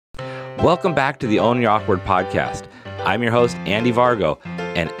Welcome back to the Own Your Awkward podcast. I'm your host, Andy Vargo,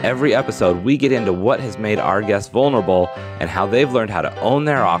 and every episode we get into what has made our guests vulnerable and how they've learned how to own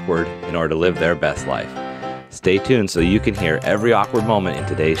their awkward in order to live their best life. Stay tuned so you can hear every awkward moment in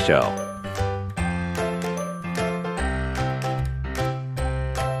today's show.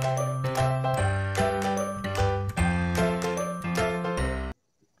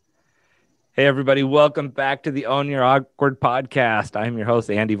 Hey, everybody. Welcome back to the Own Your Awkward podcast. I'm your host,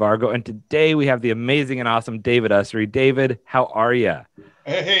 Andy Vargo, and today we have the amazing and awesome David Ussery. David, how are you?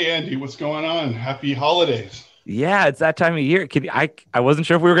 Hey, Andy. What's going on? Happy holidays. Yeah, it's that time of year. I wasn't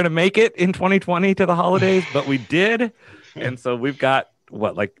sure if we were going to make it in 2020 to the holidays, but we did. And so we've got,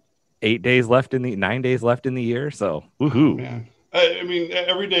 9 days left in the year. So, woohoo. Oh, man. I mean,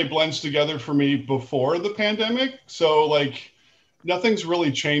 every day blends together for me before the pandemic. So, nothing's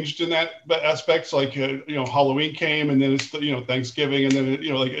really changed in that aspect. So Halloween came, and then it's Thanksgiving, and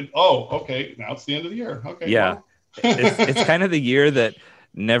then okay, now it's the end of the year. Okay, yeah, well. it's kind of the year that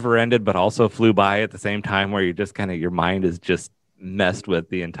never ended, but also flew by at the same time, where you're just your mind is just messed with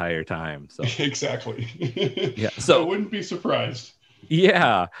the entire time. So exactly. Yeah, so I wouldn't be surprised.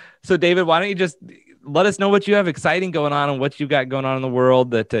 Yeah. So David, why don't you just let us know what you have exciting going on and what you got going on in the world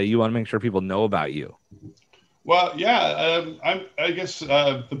that you want to make sure people know about you. Well, yeah, I guess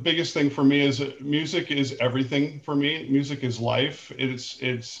the biggest thing for me is music is everything for me. Music is life.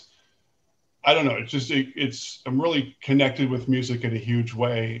 It's I don't know. I'm really connected with music in a huge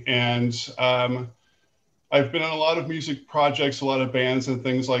way. And I've been in a lot of music projects, a lot of bands and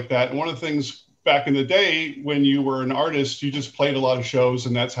things like that. And one of the things back in the day when you were an artist, you just played a lot of shows,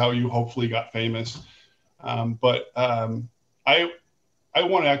 and that's how you hopefully got famous. But I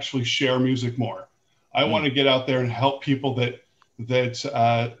want to actually share music more. I want to get out there and help people that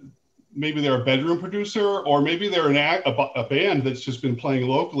maybe they're a bedroom producer, or maybe they're a band that's just been playing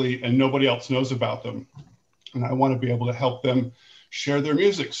locally and nobody else knows about them. And I want to be able to help them share their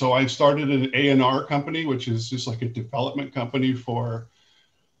music. So I started an A&R company, which is just like a development company for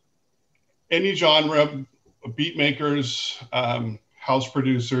any genre, beat makers, house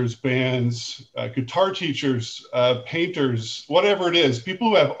producers, bands, guitar teachers, painters, whatever it is, people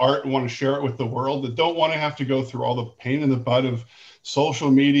who have art and want to share it with the world, that don't want to have to go through all the pain in the butt of social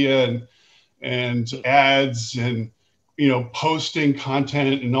media and ads and, posting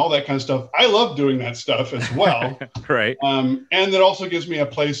content and all that kind of stuff. I love doing that stuff as well. Right. And that also gives me a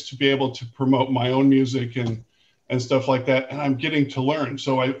place to be able to promote my own music and stuff like that. And I'm getting to learn.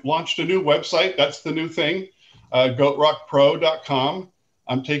 So I launched a new website. That's the new thing. goatrockpro.com.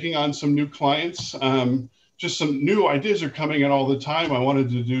 I'm taking on some new clients. Just some new ideas are coming in all the time. I wanted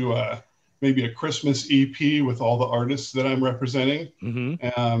to do maybe a Christmas EP with all the artists that I'm representing.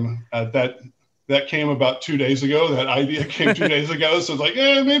 Mm-hmm. That came about 2 days ago. That idea came 2 days ago. So it's like,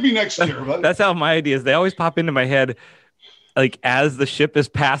 maybe next year. But that's how my ideas, they always pop into my head, as the ship is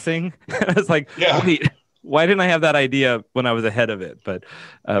passing. I was like, yeah. Wait, why didn't I have that idea when I was ahead of it? But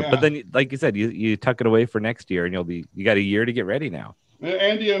then, like you said, you tuck it away for next year, and you got a year to get ready now.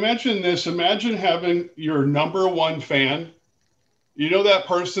 Andy, imagine this. Imagine having your number one fan. That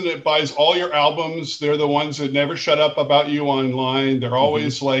person that buys all your albums. They're the ones that never shut up about you online. They're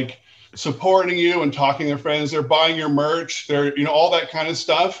always supporting you and talking to their friends. They're buying your merch. They're, all that kind of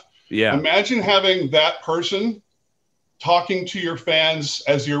stuff. Yeah. Imagine having that person talking to your fans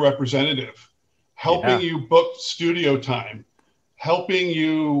as your representative, helping you book studio time, helping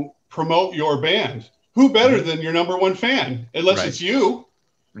you promote your band. Who better than your number one fan? Unless it's you.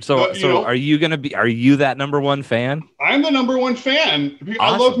 So are you that number one fan? I'm the number one fan. Awesome.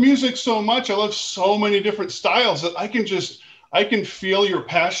 I love music so much. I love so many different styles that I can feel your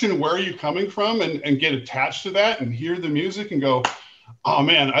passion. Where are you coming from? And get attached to that and hear the music and go, oh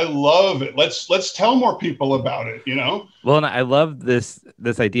man, I love it. Let's tell more people about it, Well, and I love this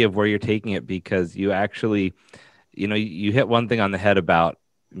idea of where you're taking it, because you actually, you hit one thing on the head about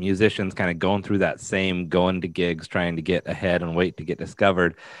musicians kind of going through that same, going to gigs, trying to get ahead and wait to get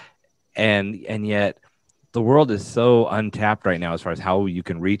discovered. And yet the world is so untapped right now as far as how you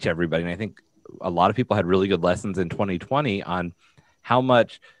can reach everybody. And I think a lot of people had really good lessons in 2020 on how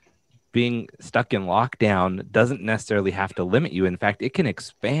much being stuck in lockdown doesn't necessarily have to limit you. In fact, it can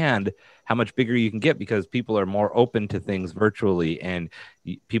expand how much bigger you can get, because people are more open to things virtually, and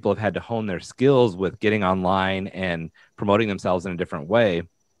people have had to hone their skills with getting online and promoting themselves in a different way.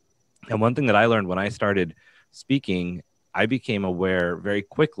 And one thing that I learned when I started speaking, I became aware very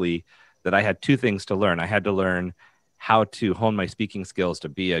quickly that I had two things to learn. I had to learn how to hone my speaking skills to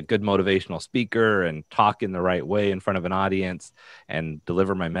be a good motivational speaker and talk in the right way in front of an audience and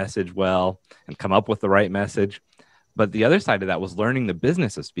deliver my message well and come up with the right message. But the other side of that was learning the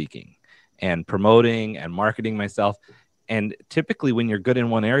business of speaking and promoting and marketing myself. And typically when you're good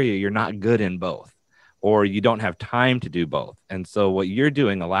in one area, you're not good in both, or you don't have time to do both. And so what you're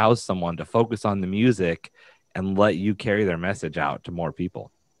doing allows someone to focus on the music and let you carry their message out to more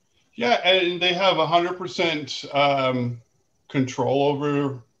people. Yeah, and they have 100% control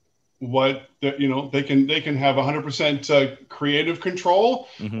over what they can have 100% creative control,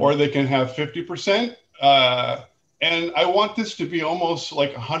 Mm-hmm. or they can have 50%. And I want this to be almost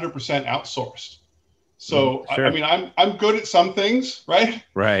like 100% outsourced. Mm-hmm. So I Sure. mean, I'm good at some things, right?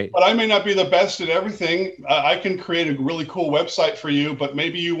 Right. But I may not be the best at everything. I can create a really cool website for you, but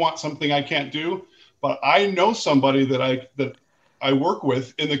maybe you want something I can't do. But I know somebody that I work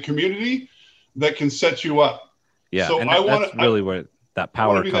with in the community that can set you up. Yeah. So And I want that's to I, really where that I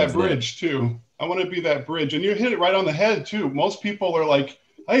want to power be that comes in. bridge too. I want to be that bridge. And you hit it right on the head too. Most people are like,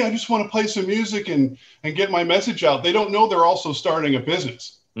 "Hey, I just want to play some music and get my message out." They don't know they're also starting a business.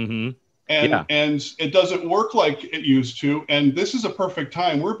 Mm-hmm. And Yeah. and it doesn't work like it used to. And this is a perfect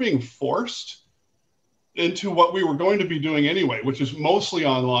time. We're being forced into what we were going to be doing anyway, which is mostly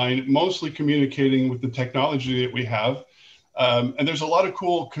online, mostly communicating with the technology that we have. And there's a lot of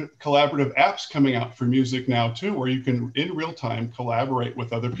cool collaborative apps coming out for music now too, where you can in real time collaborate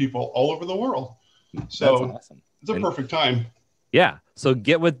with other people all over the world. That's So awesome. it's a And perfect time. yeah, so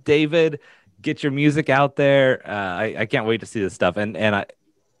get with David, get your music out there. I can't wait to see this stuff. And I,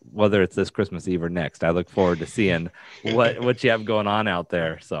 whether it's this Christmas Eve or next, I look forward to seeing what you have going on out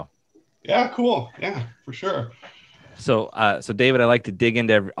there. Yeah, cool. Yeah, for sure. So David, I like to dig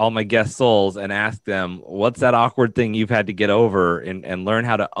into all my guest souls and ask them, what's that awkward thing you've had to get over and learn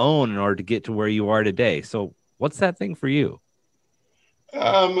how to own in order to get to where you are today? So what's that thing for you?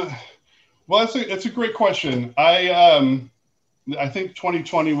 Um, well, it's a great question. I think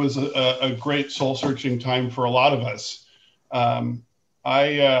 2020 was a great soul searching time for a lot of us. Um,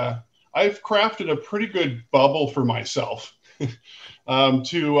 I've crafted a pretty good bubble for myself.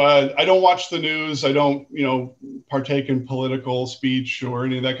 I don't watch the news. I don't partake in political speech or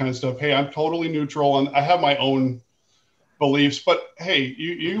any of that kind of stuff. Hey, I'm totally neutral, and I have my own beliefs. But hey,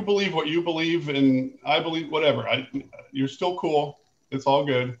 you believe what you believe, and I believe whatever. You're still cool. It's all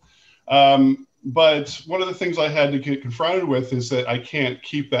good. But one of the things I had to get confronted with is that I can't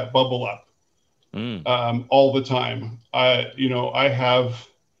keep that bubble up Mm, all the time. I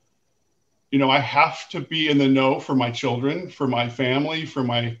have to be in the know for my children, for my family, for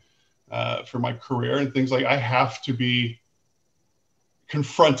my career and things like. I have to be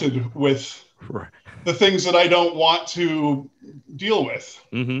confronted with right. the things that I don't want to deal with.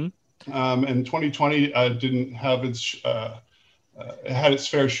 Mm-hmm. And 2020 didn't have it had its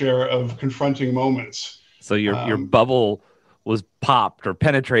fair share of confronting moments. So your Um, bubble was popped or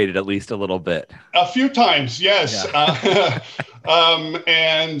penetrated at least a little bit. a few times, yes, Yeah. um,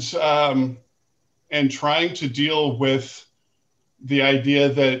 and um, and trying to deal with the idea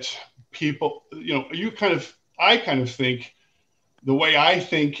that people, I kind of think the way I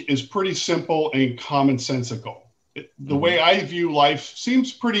think is pretty simple and commonsensical. The Mm-hmm. way I view life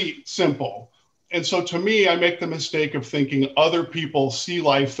seems pretty simple. And so to me, I make the mistake of thinking other people see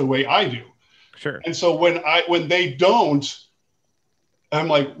life the way I do. Sure. And so when they don't, I'm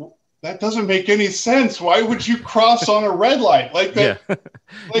like, that doesn't make any sense. Why would you cross on a red light like Yeah. that?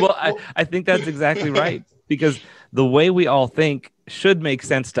 Like, Well, I think that's exactly right because the way we all think should make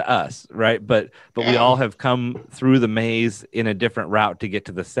sense to us, right? But we yeah, all have come through the maze in a different route to get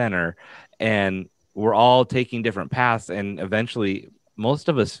to the center, and we're all taking different paths. And eventually, most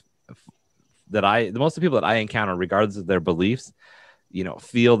of us most of the people that I encounter, regardless of their beliefs,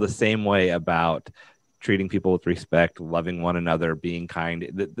 feel the same way about treating people with respect, loving one another, being kind.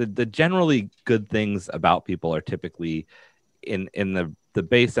 The generally good things about people are typically in the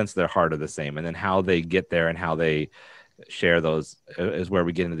base sense of their heart are the same, and then how they get there and how they share those is where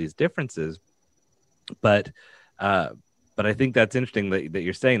we get into these differences. But uh, but I think that's interesting that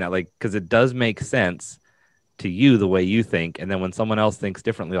you're saying that, like, because it does make sense to you the way you think, and then when someone else thinks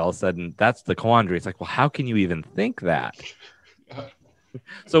differently, all of a sudden that's the quandary. It's like, well, how can you even think that?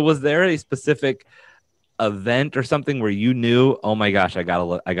 So was there a specific event or something where you knew, oh my gosh, I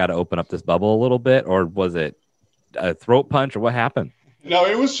gotta open up this bubble a little bit, or was it a throat punch, or what happened? no,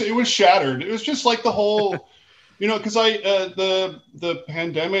 it was shattered. It was just like the whole, because the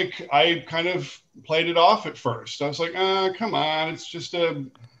pandemic, I kind of played it off at first. I was like, come on, it's just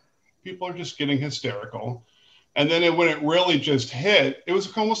people are just getting hysterical. And then when it really just hit, it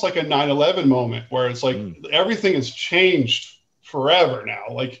was almost like a 9/11 moment where it's like Mm, everything has changed forever now.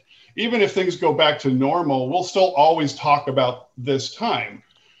 Like even if things go back to normal, we'll still always talk about this time.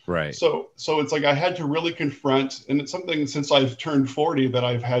 Right. So it's like I had to really confront, and it's something since I've turned 40 that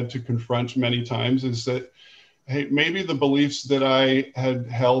I've had to confront many times, is that, hey, maybe the beliefs that I had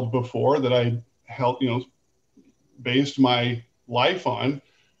held before, that I held, based my life on,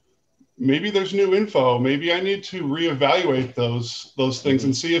 maybe there's new info. Maybe I need to reevaluate those things Hmm.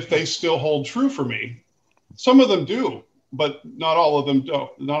 and see if they still hold true for me. Some of them do, but not all of them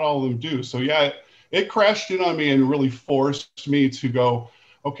don't. Not all of them do. So yeah, it crashed in on me and really forced me to go,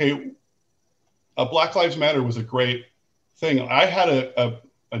 okay, Black Lives Matter was a great thing. I had a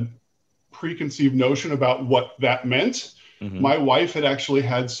preconceived notion about what that meant. Hmm. My wife had actually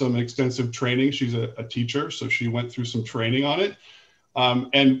had some extensive training. She's a teacher, so she went through some training on it.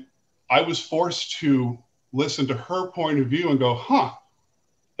 And I was forced to listen to her point of view and go, huh,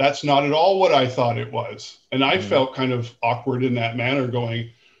 that's not at all what I thought it was. And I Hmm. felt kind of awkward in that manner, going,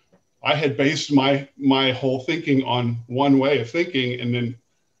 I had based my whole thinking on one way of thinking, and then,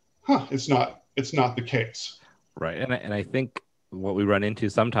 huh, it's not the case. Right. And I think what we run into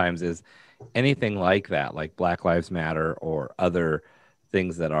sometimes is anything like that, like Black Lives Matter or other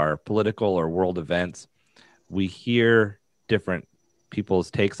things that are political or world events, we hear different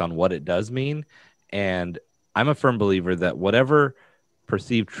people's takes on what it does mean. And I'm a firm believer that whatever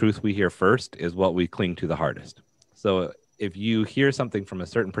perceived truth we hear first is what we cling to the hardest. So if you hear something from a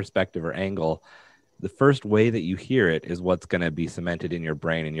certain perspective or angle, the first way that you hear it is what's going to be cemented in your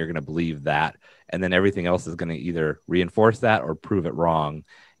brain, and you're going to believe that. And then everything else is going to either reinforce that or prove it wrong.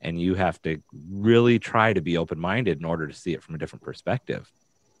 And you have to really try to be open minded in order to see it from a different perspective.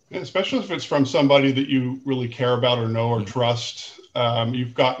 Especially if it's from somebody that you really care about or know or Mhm. trust.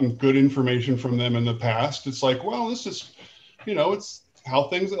 You've gotten good information from them in the past. It's like, well, this is, it's how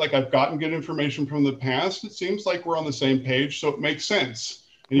things, like, I've gotten good information from the past. It seems like we're on the same page, so it makes sense,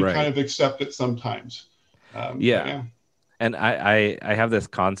 and you kind Right. of accept it sometimes. But Yeah. yeah. And I have this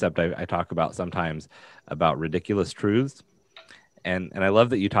concept I talk about sometimes about ridiculous truths. And I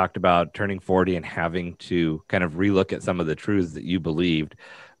love that you talked about turning 40 and having to kind of relook at some of the truths that you believed,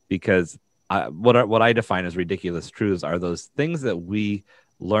 because what I define as ridiculous truths are those things that we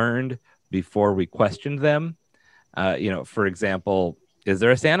learned before we questioned them. For example, is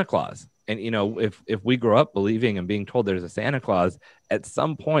there a Santa Claus? And if we grow up believing and being told there's a Santa Claus, at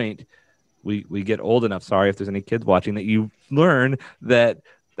some point we get old enough. Sorry if there's any kids watching, that you learn that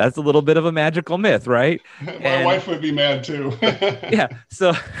that's a little bit of a magical myth, right? My And wife would be mad too. yeah,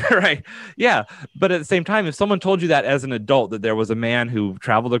 so right, yeah. But at the same time, if someone told you that as an adult, that there was a man who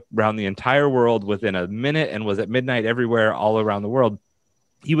traveled around the entire world within a minute and was at midnight everywhere all around the world,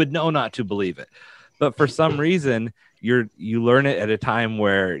 you would know not to believe it. But for some reason, you learn it at a time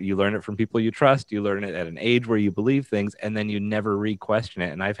where you learn it from people you trust, you learn it at an age where you believe things, and then you never re-question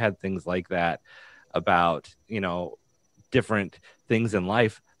it. And I've had things like that about, different things in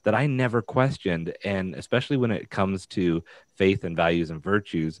life that I never questioned. And especially when it comes to faith and values and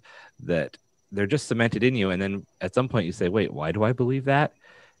virtues, that they're just cemented in you. And then at some point you say, wait, why do I believe that?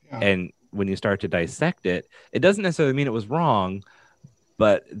 Yeah. And when you start to dissect it, it doesn't necessarily mean it was wrong,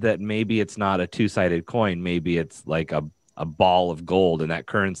 but that maybe it's not a two-sided coin. Maybe it's like a ball of gold, and that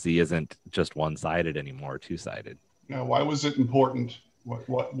currency isn't just one-sided anymore, two-sided. Now, why was it important?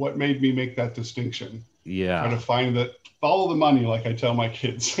 What made me make that distinction? Try Yeah. to find that, follow the money, like I tell my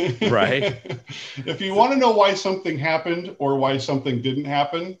kids. Right. If you So, want to know why something happened or why something didn't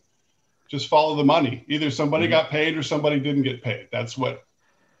happen, just follow the money. Either somebody mhm. got paid or somebody didn't get paid. That's what.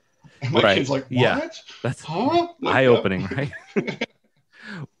 And my Right. kid's like, Yeah. what? That's Huh? I'm like, yep. eye-opening, right?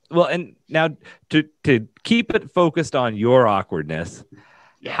 Well, and now to keep it focused on your awkwardness,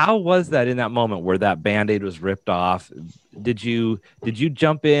 Yeah. how was that in that moment where that band-aid was ripped off? Did you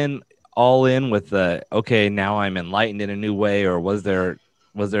jump in all in with the okay, now I'm enlightened in a new way, or was there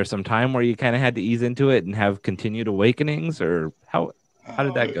some time where you kind of had to ease into it and have continued awakenings, or how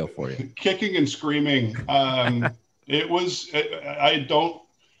did that go for you? Kicking and screaming. It was. I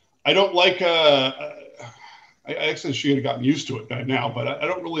don't like. I actually she had gotten used to it by now, but I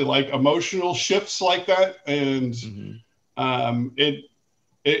don't really like emotional shifts like that, and Hmm. um, it,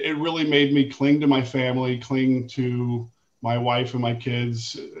 it really made me cling to my family, cling to my wife and my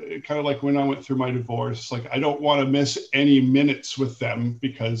kids. Kind of like when I went through my divorce, like I don't want to miss any minutes with them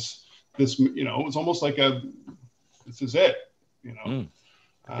because this, it was almost like this is it, you know, Mm,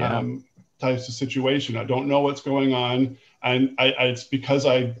 yeah. um, types of situation. I don't know what's going on, and it's because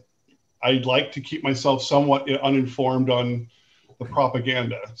I like to keep myself somewhat uninformed on the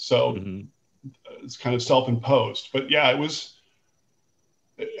propaganda. So Hmm. it's kind of self-imposed. But yeah, it was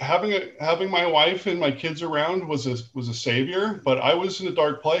having my wife and my kids around was a savior. But I was in a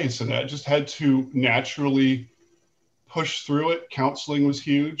dark place, and I just had to naturally push through it. Counseling was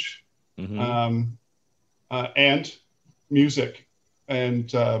huge, Mm-hmm. um, and music, and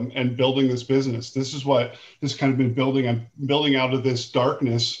building this business. This is what this kind of been building. I'm building out of this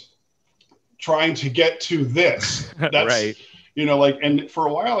darkness, trying to get to this. That's, Right. like, and for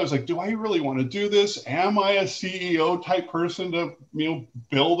a while I was like, do I really want to do this? Am I a CEO type person to,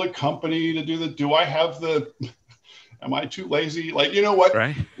 build a company to do that? Do I have am I too lazy? Like, what,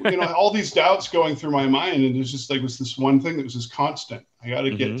 Right. all these doubts going through my mind. And there's just like, was this one thing that was just constant. I got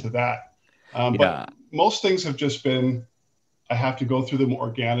to get Mm-hmm. to that. But Yeah. most things have just been, I have to go through them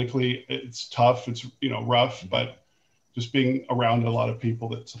organically. It's tough. It's, rough, but just being around a lot of people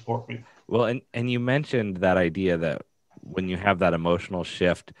that support me. Well, and you mentioned that idea that when you have that emotional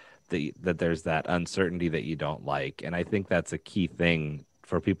shift, that there's that uncertainty that you don't like, and I think that's a key thing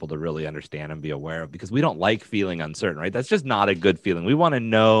for people to really understand and be aware of, because we don't like feeling uncertain, right? That's just not a good feeling. We want to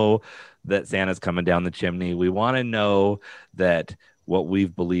know that Santa's coming down the chimney. We want to know that what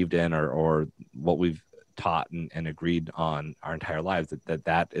we've believed in, or what we've taught and agreed on our entire lives,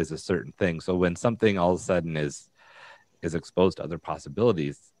 that is a certain thing. So when something all of a sudden is exposed to other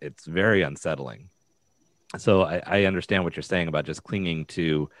possibilities, it's very unsettling. So I understand what you're saying about just clinging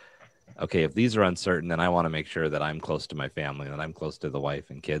to, okay, if these are uncertain, then I want to make sure that I'm close to my family, that I'm close to the wife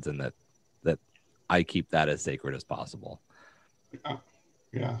and kids, and that I keep that as sacred as possible. Yeah.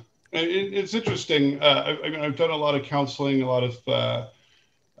 Yeah. It's interesting. I've done a lot of counseling, a lot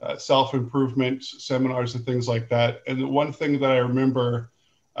of self-improvement seminars and things like that. And the one thing that I remember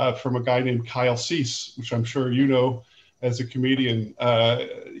from a guy named Kyle Cease, which I'm sure you know as a comedian,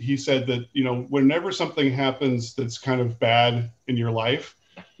 he said that, whenever something happens that's kind of bad in your life,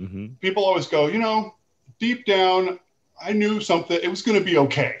 Mm-hmm. people always go, deep down, I knew something, it was going to be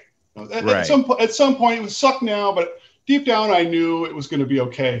okay. Right. At some point, it would suck now, but deep down, I knew it was going to be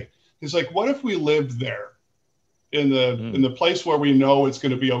okay. He's like, what if we lived there in Mm. the place where we know it's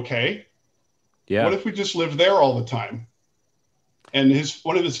going to be okay? What Yeah. if we just lived there all the time? And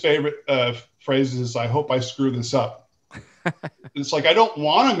one of his favorite phrases is, "I hope I screw this up." It's like, I don't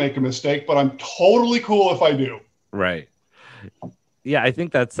want to make a mistake, but I'm totally cool if I do. Right. Yeah, I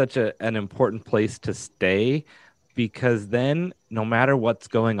think that's such an important place to stay, because then no matter what's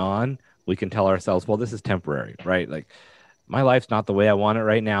going on, we can tell ourselves, well, this is temporary, right? Like, my life's not the way I want it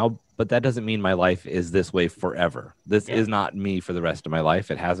right now, but that doesn't mean my life is this way forever. This Yeah. is not me for the rest of my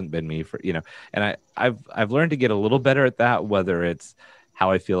life. It hasn't been me for. And I've learned to get a little better at that, whether it's how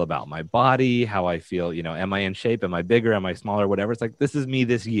I feel about my body, how I feel, am I in shape? Am I bigger? Am I smaller? Whatever. It's like, this is me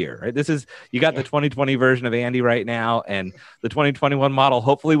this year, right? You got the Yeah. 2020 version of Andy right now, and the 2021 model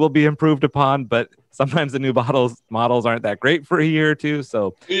hopefully will be improved upon, but sometimes the new models aren't that great for a year or two.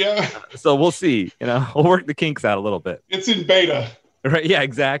 So Yeah. so we'll see. We'll work the kinks out a little bit. It's in beta. Right. Yeah,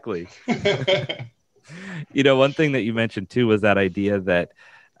 exactly. One thing that you mentioned too was that idea that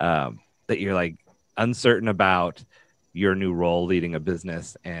you're like uncertain about your new role leading a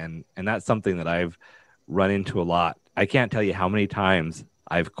business. And that's something that I've run into a lot. I can't tell you how many times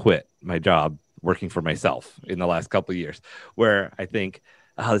I've quit my job working for myself in the last couple of years, where I think,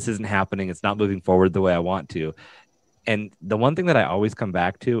 oh, this isn't happening. It's not moving forward the way I want to. And the one thing that I always come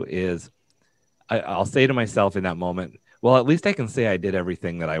back to is I'll say to myself in that moment, well, at least I can say I did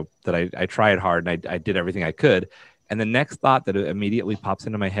everything that I tried hard, and I did everything I could. And the next thought that immediately pops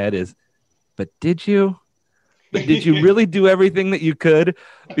into my head is, but did you? But did you really do everything that you could?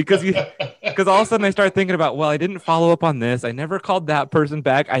 Because all of a sudden I start thinking about, well, I didn't follow up on this. I never called that person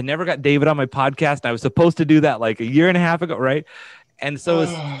back. I never got David on my podcast. I was supposed to do that like a year and a half ago, right? And so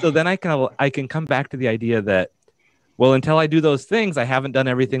then I can come back to the idea that, well, until I do those things, I haven't done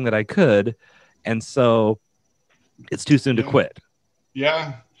everything that I could. And so it's too soon to Yeah. quit.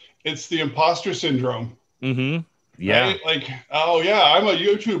 Yeah. It's the imposter syndrome. Mm-hmm. Yeah. Right? Like, oh yeah, I'm a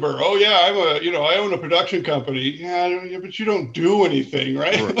YouTuber. Oh yeah, I own a production company. Yeah, but you don't do anything,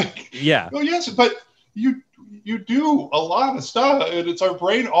 right? Like, Yeah. oh yes, but you do a lot of stuff, and it's our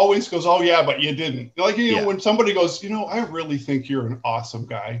brain always goes, oh yeah, but you didn't. Like, Yeah. when somebody goes, I really think you're an awesome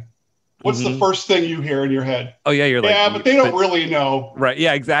guy. What's the Mm-hmm. first thing you hear in your head? Oh yeah, you're like, Yeah, but they don't really know. right.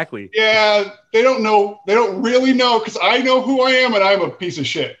 Yeah, exactly. Yeah, they don't know. They don't really know, because I know who I am, and I'm a piece of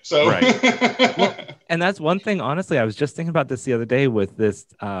shit. So Right. Well, and that's one thing, honestly, I was just thinking about this the other day with this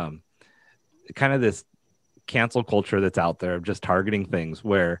kind of this cancel culture that's out there of just targeting things,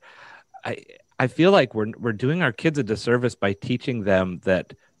 where I I feel like we're doing our kids a disservice by teaching them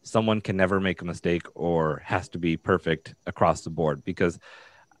that someone can never make a mistake or has to be perfect across the board, because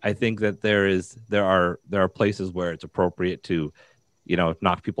I think that there are places where it's appropriate to,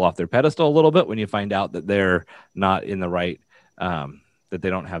 knock people off their pedestal a little bit when you find out that they're not in the right, that they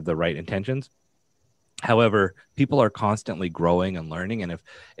don't have the right intentions. However, people are constantly growing and learning. And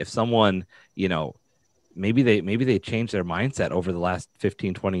if someone, you know, maybe they changed their mindset over the last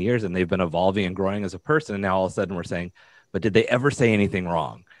 15, 20 years and they've been evolving and growing as a person. And now all of a sudden we're saying, but did they ever say anything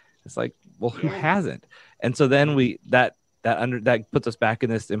wrong? It's like, well, who Yeah. hasn't? And so then Right. that puts us back in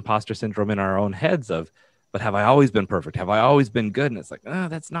this imposter syndrome in our own heads of, but have I always been perfect? Have I always been good? And it's like, oh,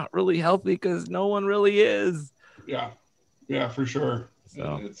 that's not really healthy because no one really is. Yeah. Yeah, for sure.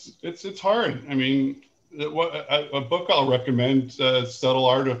 So, It's hard. I mean, a book I'll recommend, Subtle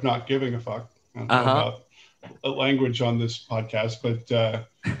Art of Not Giving a Fuck. I don't know uh-huh. about language on this podcast, but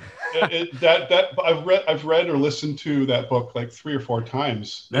that I've read or listened to that book like 3 or 4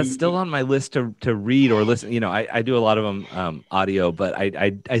 times, That's and still on my list to read or listen. I do a lot of them audio, but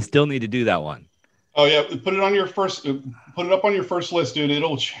I still need to do that one. oh yeah, put it up on your first list, dude.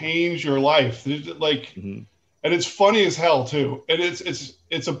 It'll change your life. Like, Mhm. and it's funny as hell too. And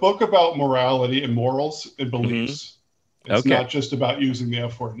it's a book about morality and morals and Hmm. beliefs. It's Okay. not just about using the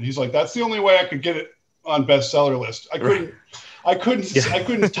F word. And he's like, that's the only way I could get it on bestseller list. Right. Yeah. I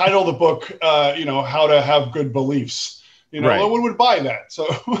couldn't title the book, how to have good beliefs. No Right. one would buy that. So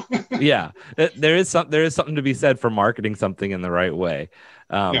Yeah. There is something to be said for marketing something in the right way.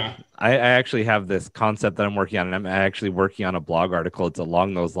 yeah, I actually have this concept that I'm working on, and I'm actually working on a blog article. It's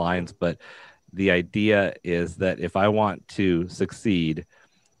along those lines, but the idea is that if I want to succeed,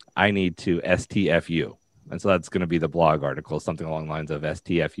 I need to STFU. And so that's going to be the blog article, something along the lines of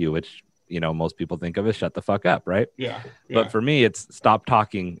STFU, which, most people think of as shut the fuck up, right? yeah, But yeah, for me, it's stop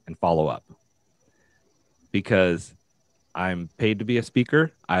talking and follow up, because I'm paid to be a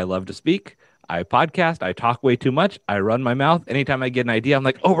speaker. I love to speak. I podcast. I talk way too much. I run my mouth. Anytime I get an idea, I'm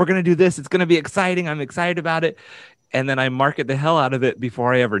like, oh, we're going to do this. It's going to be exciting. I'm excited about it. And then I market the hell out of it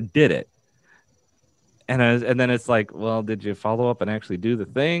before I ever did it. And then it's like, well, did you follow up and actually do the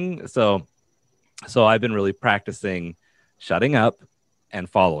thing? So I've been really practicing shutting up and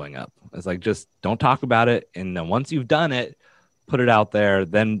following up. It's like, just don't talk about it, and then once you've done it, put it out there,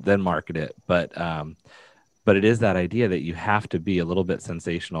 then market it. But it is that idea that you have to be a little bit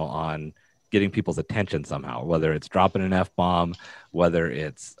sensational on getting people's attention somehow, whether it's dropping an F bomb, whether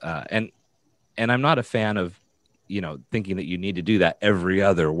it's and I'm not a fan of thinking that you need to do that every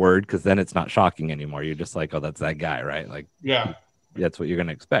other word, because then it's not shocking anymore. You're just like, oh, that's that guy, right? Like, yeah. that's what you're going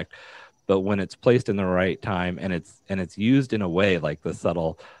to expect. But when it's placed in the right time and it's used in a way like the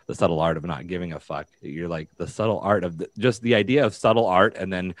subtle art of not giving a fuck, you're like, the subtle art of just the idea of subtle art,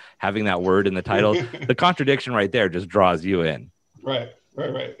 and then having that word in the title, the contradiction right there just draws you in. Right,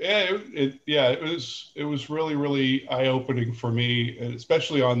 right, right. Yeah, it was really, really eye opening for me, and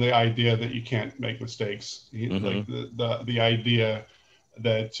especially on the idea that you can't make mistakes. Mm-hmm. Like the idea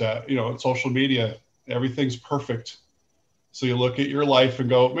that social media, everything's perfect. So you look at your life and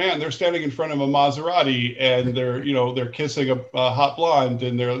go, man, they're standing in front of a Maserati and they're kissing a hot blonde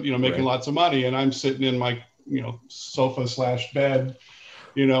and they're making Right. lots of money, and I'm sitting in my sofa slash bed,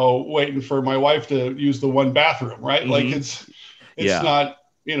 waiting for my wife to use the one bathroom, right? Like Mm-hmm. it's Yeah. not,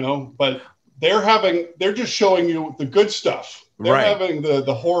 but they're just showing you the good stuff. They're Right. having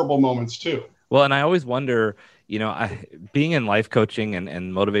the horrible moments too. Well, and I always wonder, being in life coaching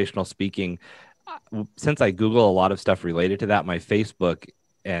and motivational speaking, since I Google a lot of stuff related to that, my Facebook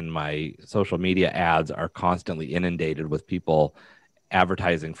and my social media ads are constantly inundated with people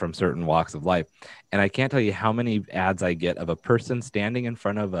advertising from certain walks of life. And I can't tell you how many ads I get of a person standing in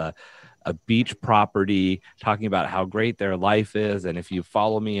front of a beach property talking about how great their life is. And if you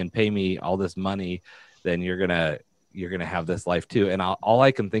follow me and pay me all this money, then you're gonna have this life too. And all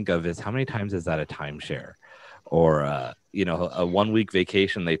I can think of is, how many times is that a timeshare, or a 1 week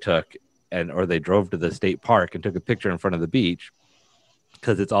vacation they took, or they drove to the state park and took a picture in front of the beach,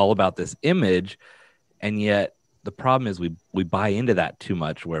 because it's all about this image. And yet the problem is we buy into that too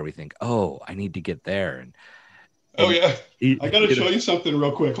much, where we think, oh, I need to get there. and Oh and yeah, I got to you know, show you something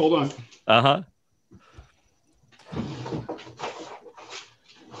real quick. Hold on. uh-huh,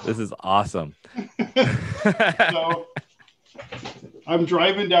 this is awesome. So I'm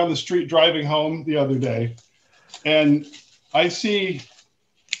driving down the street, driving home the other day, and I see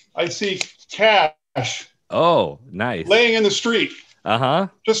I see cash Oh, nice. laying in the street, Uh-huh.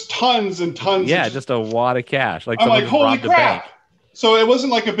 just tons and tons of. Yeah, just a wad of cash, like I'm someone like, just holy robbed a crap! bank. So it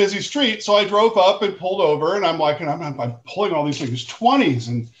wasn't like a busy street. So I drove up and pulled over, and I'm like, and I'm pulling all these things,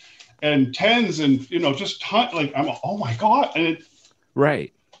 20s and tens, and just like oh my god, and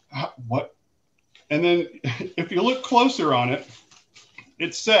Right. what? And then if you look closer on it,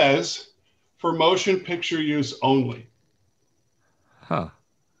 it says for motion picture use only. Huh.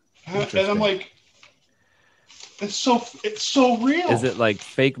 And I'm Interesting. like, it's so real. Is it like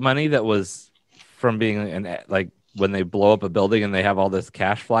fake money that was from being like when they blow up a building and they have all this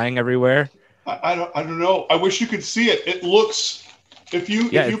cash flying everywhere. I don't know. I wish you could see it. It looks, Yeah, if you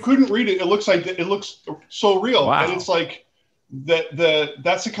it's couldn't read it, it looks so real. And wow. it's like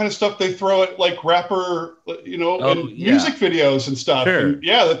that's the kind of stuff they throw at like rapper, Oh and music yeah, videos and stuff. sure. And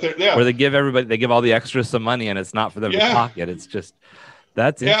yeah, that they're Where yeah, they give all the extras some money and it's not for them to yeah, pocket. It's just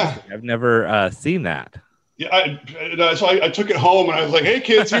that's yeah. interesting. I've never seen that. Yeah, so I took it home and I was like, "Hey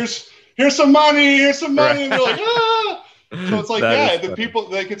kids, here's some money, here's some Right. money," and they're like, "Ah!" So it's like, That yeah, is the funny. people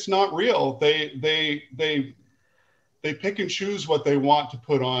like it's not real. They pick and choose what they want to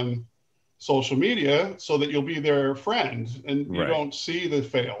put on social media so that you'll be their friend, and you Right. don't see the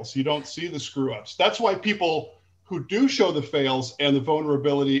fails, you don't see the screw ups. That's why people who do show the fails and the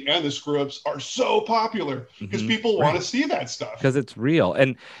vulnerability and the screw ups are so popular because people want to Right. see that stuff. Because it's real.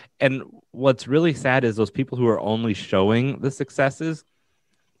 And what's really sad is those people who are only showing the successes,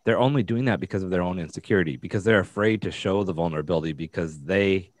 they're only doing that because of their own insecurity, because they're afraid to show the vulnerability because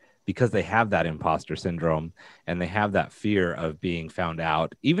they have that imposter syndrome and they have that fear of being found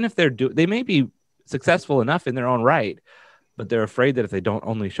out. Even if they may be successful enough in their own right, but they're afraid that if they don't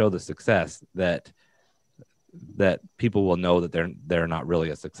only show the success, that people will know that they're not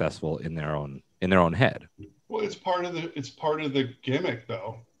really as successful in their own head. Well, it's part of the gimmick,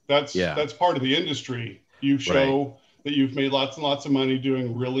 though. That's Yeah. that's part of the industry. You Right. show that you've made lots and lots of money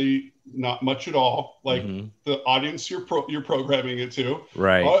doing really not much at all, like Hmm. the audience you're programming it to.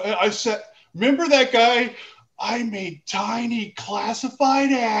 Right. I said, remember that guy? I made tiny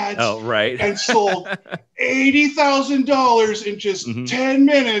classified ads Oh, right. and sold $80,000 in just Hmm. 10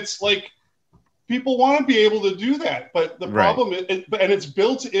 minutes. Like people want to be able to do that, but the Right. problem is, and it's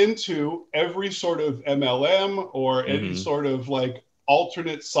built into every sort of MLM or any Hmm. sort of like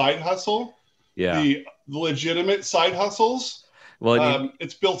alternate side hustle, Yeah. the legitimate side hustles. Well,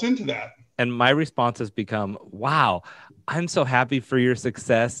 It's built into that. and my response has become, wow, I'm so happy for your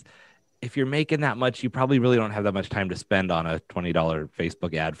success. If you're making that much, you probably really don't have that much time to spend on a $20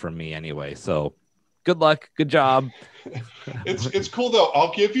 Facebook ad from me anyway. So good luck. Good job. It's cool though.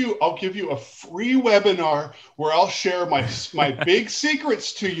 I'll give you a free webinar where I'll share my big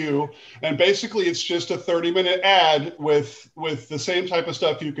secrets to you, and basically it's just a 30-minute ad with the same type of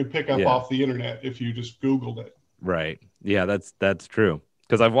stuff you could pick up Yeah. off the internet if you just Googled it. Right. Yeah, that's true.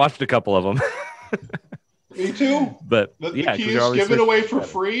 Because I've watched a couple of them. Me too. But The yeah, key because you're is always give it searching away for for better.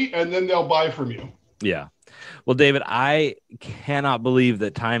 free, and then they'll buy from you. Yeah. Well, David, I cannot believe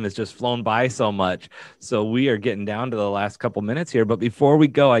that time has just flown by so much. So we are getting down to the last couple minutes here. But before we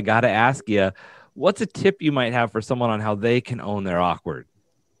go, I got to ask you, what's a tip you might have for someone on how they can own their awkward?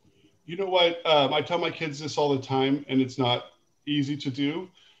 You know what? I tell my kids this all the time, and it's not easy to do.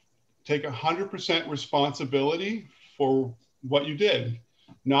 Take 100% responsibility for what you did,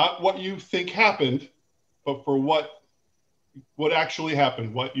 not what you think happened, but for what actually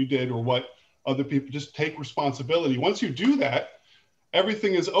happened, what you did, or what other people. Just take responsibility. Once you do that,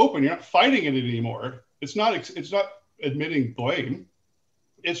 everything is open. You're not fighting it anymore. It's not admitting blame.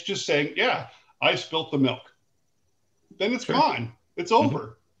 It's just saying, yeah, I spilt the milk. Then it's Sure. gone. It's Hmm.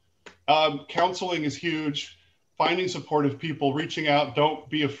 over. Counseling is huge. Finding supportive people, reaching out. Don't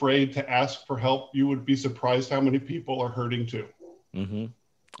be afraid to ask for help. You would be surprised how many people are hurting too. Hmm.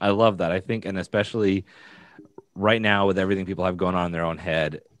 I love that. I think, and especially right now with everything people have going on in their own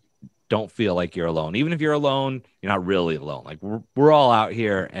head, don't feel like you're alone. Even if you're alone, you're not really alone. Like we're all out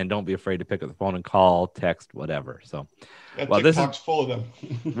here, and don't be afraid to pick up the phone and call, text, whatever. So, Yeah, well, this is TikTok's full of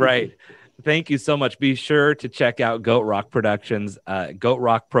them. right. Thank you so much. Be sure to check out Goat Rock Productions,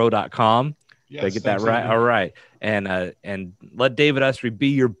 goatrockpro.com. Did I Yes, get that thanks, right? All Andy. right. And let David Ussery be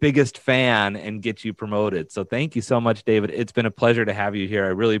your biggest fan and get you promoted. So thank you so much, David. It's been a pleasure to have you here. I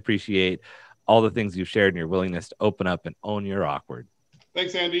really appreciate all the things you've shared and your willingness to open up and own your awkward.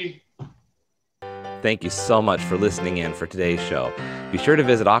 Thanks, Andy. Thank you so much for listening in for today's show. Be sure to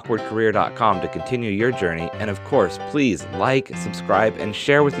visit awkwardcareer.com to continue your journey. And of course, please like, subscribe, and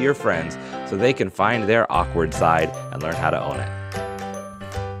share with your friends so they can find their awkward side and learn how to own it.